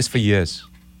talked about this for years.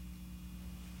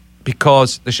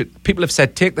 Because people have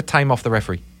said, take the time off the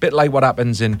referee. Bit like what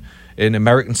happens in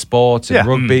American sports, in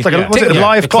rugby. It's like was it a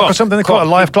live clock or something? They call it a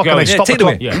live clock and they stop the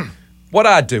clock. Yeah. What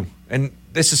I do, and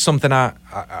this is something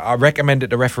I recommend it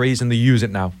to referees, and they use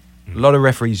it now. A lot of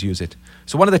referees use it.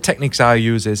 So one of the techniques I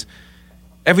use is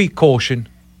every caution,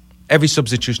 every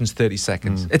substitution's 30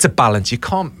 seconds. It's a balance. You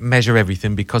can't measure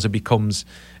everything because it becomes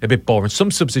a bit boring. Some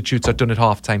substitutes are done at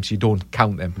half time, so you don't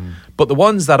count them. But the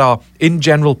ones that are in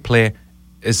general play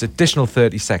is additional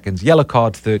 30 seconds. Yellow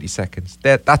card, 30 seconds.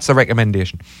 That's the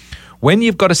recommendation. When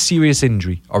you've got a serious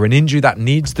injury or an injury that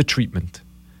needs the treatment,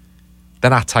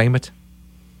 then I time it.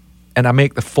 And I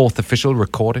make the fourth official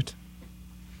record it.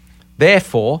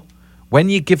 Therefore, when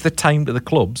you give the time to the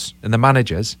clubs and the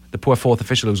managers, the poor fourth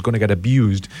official who's going to get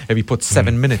abused if he puts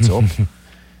 7 minutes up,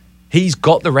 he's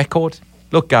got the record.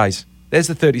 Look, guys, there's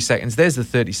the 30 seconds, there's the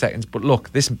 30 seconds. But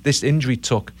look, this injury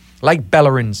took, like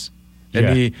Bellerin's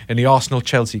in the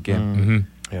Arsenal-Chelsea game.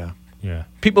 Yeah.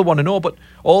 People want to know, but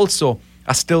also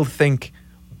I still think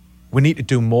we need to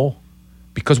do more.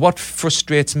 Because what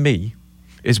frustrates me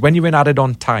is when you're in added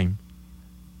on time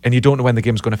and you don't know when the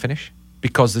game's going to finish.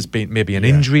 Because there's been maybe an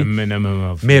injury, a minimum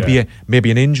of maybe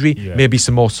an injury, maybe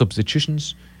some more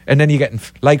substitutions, and then you're getting,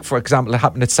 like for example, it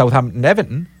happened at Southampton,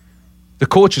 Everton. The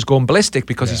coach is going ballistic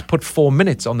because he's put 4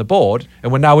 minutes on the board,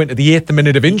 and we're now into the 8th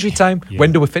minute of injury time. Yeah.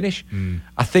 When do we finish?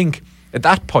 I think at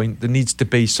that point there needs to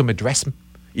be some addressing,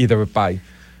 either by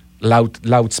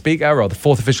loudspeaker or the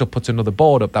fourth official puts another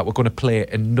board up that we're going to play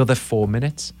another 4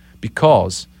 minutes,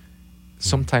 because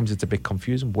sometimes it's a bit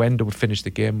confusing. When do we finish the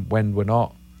game? When we're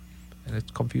not? And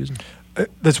it's confusing.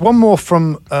 There's one more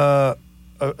from as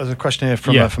a question here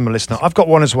from a listener. I've got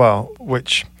one as well,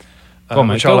 which I'll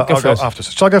go after.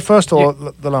 Shall I go first or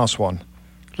the last one?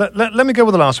 Let me go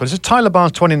with the last one. This is Tyler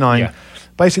Barnes 29. Yeah.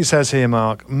 Basically says here,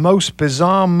 Mark, most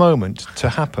bizarre moment to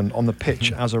happen on the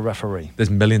pitch as a referee.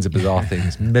 There's millions of bizarre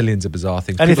things. Anything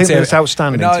People say, that's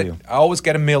outstanding to you? I always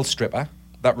get a male stripper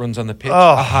that runs on the pitch.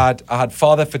 Oh. I had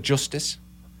Father for Justice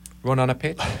run on a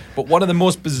pitch. But one of the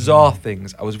most bizarre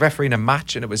things, I was refereeing a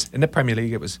match, and it was in the Premier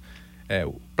League. It was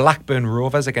Blackburn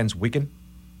Rovers against Wigan.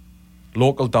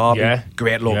 Local derby,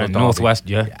 great local derby. Northwest,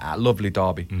 lovely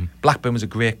derby. Blackburn was a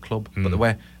great club,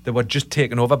 but they were just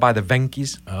taken over by the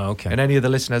Venkies. Oh, okay. And any of the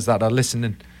listeners that are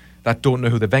listening that don't know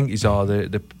who the Venkies are,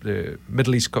 the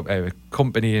Middle East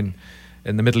company in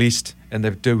the Middle East, and they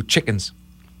do chickens.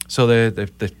 So they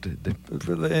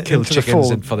kill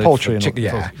chickens for the poultry. Chicken,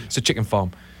 it's a chicken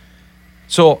farm.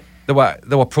 So they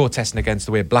were protesting against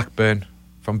the way Blackburn,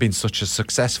 from being such a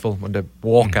successful under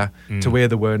Walker to where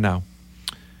they were now.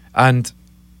 And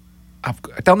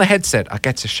down the headset, I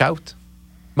get a shout,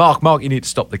 Mark, you need to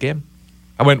stop the game.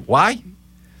 I went, why?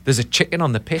 There's a chicken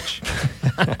on the pitch.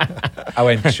 I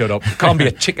went, shut up. There can't be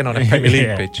a chicken on a Premier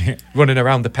League pitch running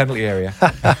around the penalty area.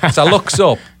 So I looks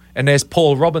up, and there's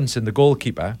Paul Robinson, the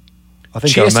goalkeeper,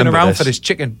 chasing around for this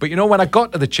chicken. But you know, when I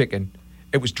got to the chicken,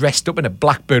 it was dressed up in a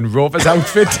Blackburn Rovers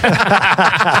outfit.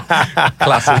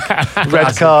 Classic.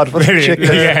 Red card for the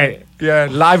chicken. Yeah,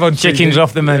 live on Chickens TV.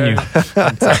 off the menu.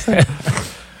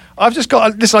 I've just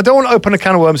got... Listen, I don't want to open a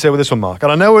can of worms here with this one, Mark.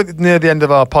 And I know we're near the end of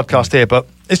our podcast here, but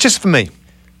it's just for me.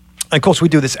 And of course, we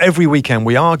do this every weekend.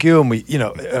 We argue and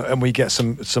we get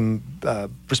some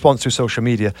response through social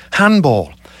media.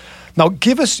 Handball. Now,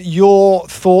 give us your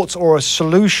thoughts or a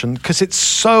solution, because it's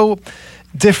so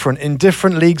different in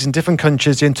different leagues in different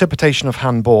countries, the interpretation of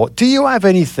handball. Do you have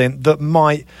anything that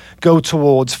might go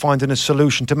towards finding a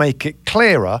solution to make it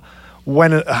clearer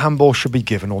when a handball should be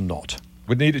given or not?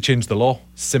 We need to change the law.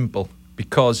 Simple.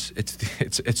 Because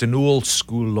it's an old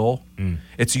school law.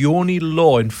 It's the only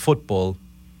law in football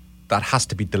that has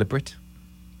to be deliberate.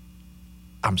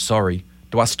 I'm sorry.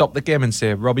 Do I stop the game and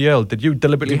say, Robbie Earle, did you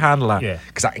deliberately handle that? Yeah.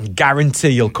 Because I can guarantee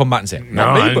you'll come back and say, No,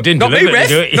 I didn't deliberately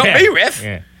do it. Not me, ref.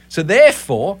 Yeah. So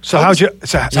therefore, How does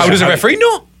a referee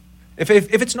know? If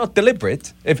it's not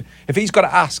deliberate, if he's got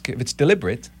to ask if it's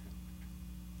deliberate,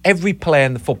 every player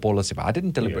in the football will say, I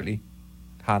didn't deliberately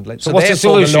handle it. So what's the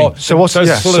solution? So what's the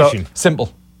solution?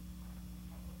 Simple.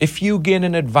 If you gain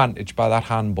an advantage by that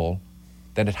handball,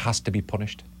 then it has to be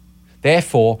punished.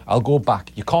 Therefore, I'll go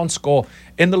back. You can't score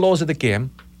in the laws of the game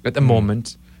at the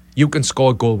moment. You can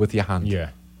score a goal with your hand. Yeah.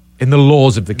 In the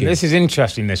laws of the game. This is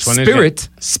interesting, this one, Spirit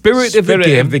of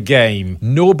the game.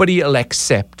 Nobody will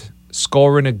accept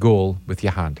scoring a goal with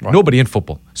your hand. Right. Nobody in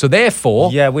football. So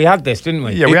therefore... Yeah, we had this, didn't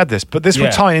we? Yeah, we had this. But this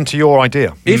would tie into your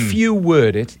idea. If you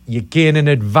word it, you gain an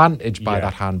advantage by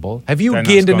that handball. Have you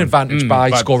gained an advantage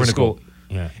by scoring a goal?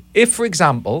 Yeah. If, for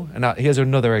example, and here's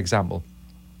another example,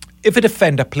 if a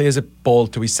defender plays a ball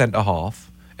to his centre half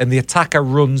and the attacker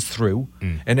runs through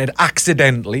and it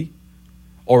accidentally,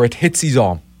 or it hits his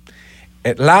arm,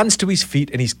 it lands to his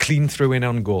feet and he's clean through in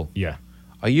on goal. Yeah.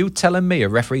 Are you telling me a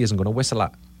referee isn't going to whistle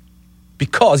that?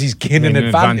 Because he's gaining an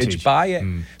advantage by it.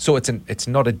 So it's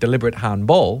not a deliberate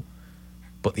handball,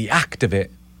 but the act of it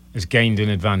has gained an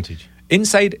advantage.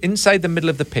 Inside the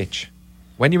middle of the pitch,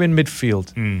 when you're in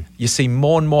midfield, you see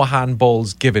more and more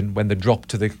handballs given when they drop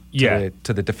to the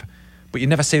but you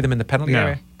never see them in the penalty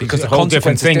area because it's the a whole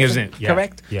different consequence thing, is different. isn't it? Yeah.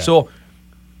 Correct. Yeah. So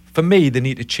for me, they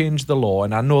need to change the law,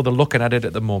 and I know they're looking at it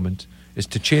at the moment. Is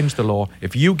to change the law.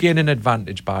 If you gain an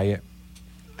advantage by it,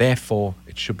 therefore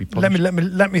it should be punished.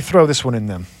 Let me throw this one in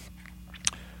then.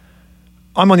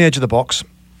 I'm on the edge of the box,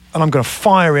 and I'm going to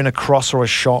fire in a cross or a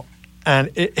shot,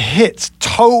 and it hits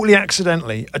totally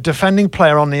accidentally a defending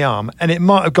player on the arm, and it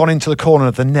might have gone into the corner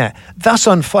of the net. That's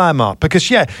unfair, Mark, because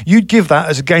you'd give that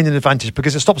as a gaining advantage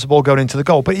because it stops the ball going into the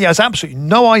goal. But he has absolutely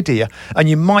no idea, and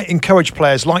you might encourage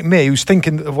players like me, who's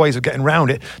thinking of ways of getting around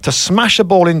it, to smash the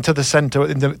ball into the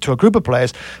centre to a group of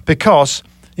players because.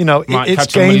 It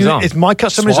might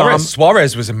cut somebody's arm.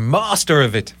 Suarez was a master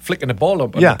of it, flicking the ball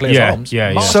up on the player's arms.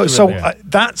 Yeah.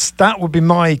 That would be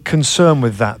my concern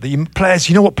with that. Players,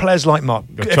 you know what players like, Mark?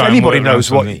 If anybody knows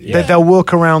what, they'll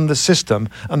work around the system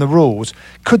and the rules.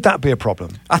 Could that be a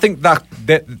problem? I think that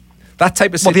type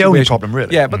of situation. Well, the only problem,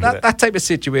 really. Yeah, but that type of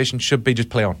situation should be just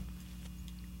play on.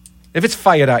 If it's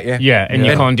fired at you, and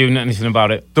you can't do anything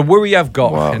about it. The worry I've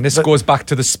got, and this goes back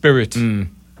to the spirit.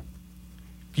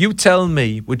 You tell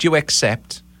me, would you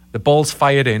accept the ball's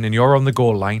fired in and you're on the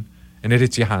goal line and it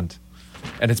hits your hand?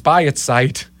 And it's by its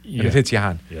side and it hits your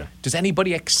hand. Yeah. Does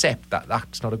anybody accept that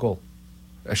that's not a goal?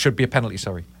 It should be a penalty,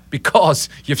 sorry. Because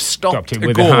you've stopped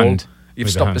a goal.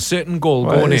 You've stopped a certain goal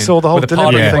going in. It's all the whole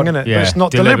deliberate thing, isn't it? Yeah. But it's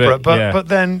not deliberate. But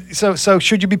then, so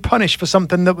should you be punished for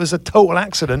something that was a total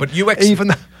accident? But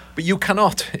you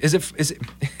cannot. Is it?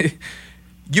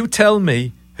 You tell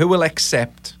me who will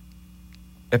accept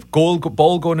a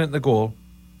ball going into the goal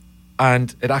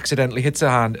and it accidentally hits a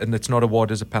hand and it's not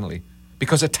awarded as a penalty.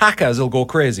 Because attackers will go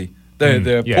crazy.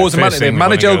 The opposing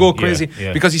manager will go crazy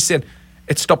because he's saying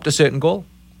it stopped a certain goal.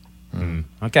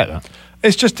 I get that.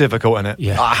 It's just difficult, isn't it?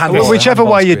 Yeah. Whichever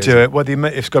way you do it, whether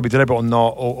it's got to be deliberate or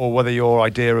not, or whether your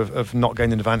idea of not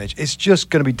gaining an advantage, it's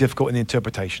just going to be difficult in the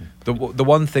interpretation. The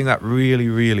one thing that really,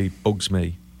 really bugs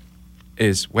me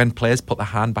is when players put their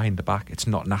hand behind the back. It's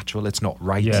not natural. It's not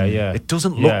right. It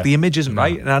doesn't look. The image isn't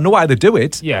right, and I know why they do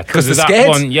it. Yeah, because they're that scared.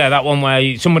 one. Yeah, that one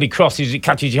where somebody crosses, it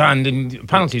catches your hand, and a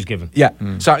penalty's given. Yeah,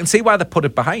 so I can see why they put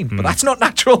it behind, but that's not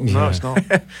natural. No, it's not.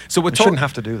 So we shouldn't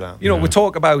have to do that. You know, we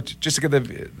talk about just to give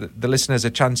the listeners a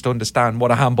chance to understand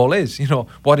what a handball is. You know,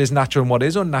 what is natural and what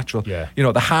is unnatural. Yeah. You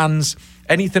know, the hands,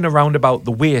 anything around about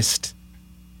the waist,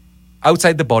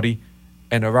 outside the body,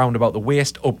 and around about the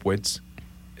waist upwards,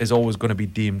 is always going to be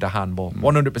deemed a handball.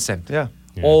 100%. Yeah.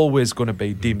 Always going to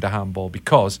be deemed a handball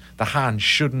because the hand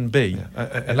shouldn't be,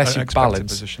 unless you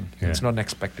balance. Position. It's not an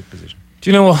expected position. Do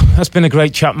you know what? That's been a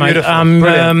great chat, mate.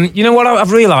 Beautiful. You know what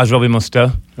I've realised, Robbie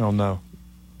Mustoe? Oh, no.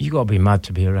 You got to be mad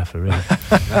to be a referee.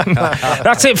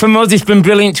 That's it from us. It's been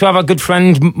brilliant to have our good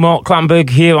friend Mark Clattenburg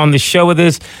here on the show with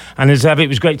us. And as ever, it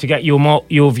was great to get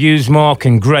your views, Mark,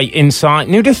 and great insight.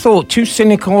 And who'd have thought two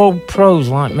cynical old pros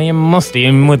like me and Musty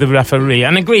in with the referee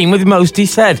and agreeing with most he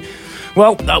said.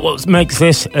 Well, that's what makes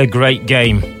this a great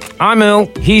game. I'm Earle,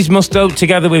 he's Mustoe,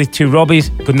 together with two Robbies.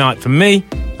 Good night from me.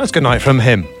 That's good night from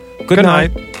him. Good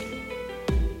night.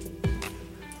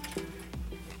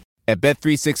 At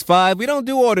Bet365, we don't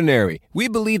do ordinary. We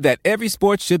believe that every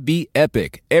sport should be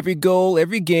epic. Every goal,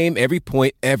 every game, every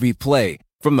point, every play.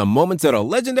 From the moments that are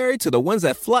legendary to the ones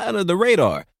that fly under the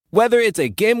radar. Whether it's a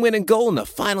game-winning goal in the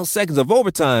final seconds of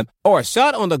overtime or a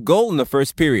shot on the goal in the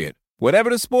first period. Whatever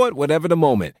the sport, whatever the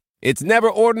moment. It's never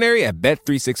ordinary at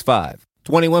Bet365.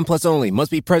 21 plus only.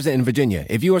 Must be present in Virginia.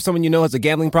 If you or someone you know has a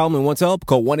gambling problem and wants help,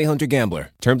 call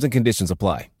 1-800-GAMBLER. Terms and conditions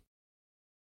apply.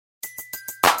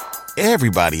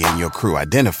 Everybody in your crew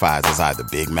identifies as either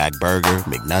Big Mac Burger,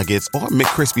 McNuggets, or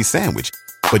McCrispy Sandwich.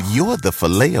 But you're the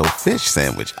Filet-O-Fish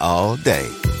Sandwich all day.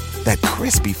 That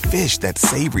crispy fish, that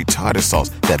savory tartar sauce,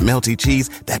 that melty cheese,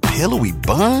 that pillowy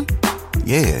bun.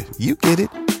 Yeah, you get it.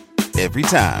 Every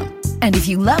time. And if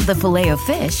you love the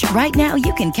Filet-O-Fish, right now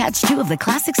you can catch two of the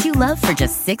classics you love for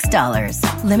just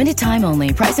 $6. Limited time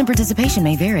only. Price and participation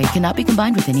may vary. Cannot be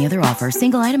combined with any other offer.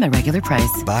 Single item at regular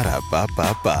price.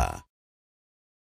 Ba-da-ba-ba-ba.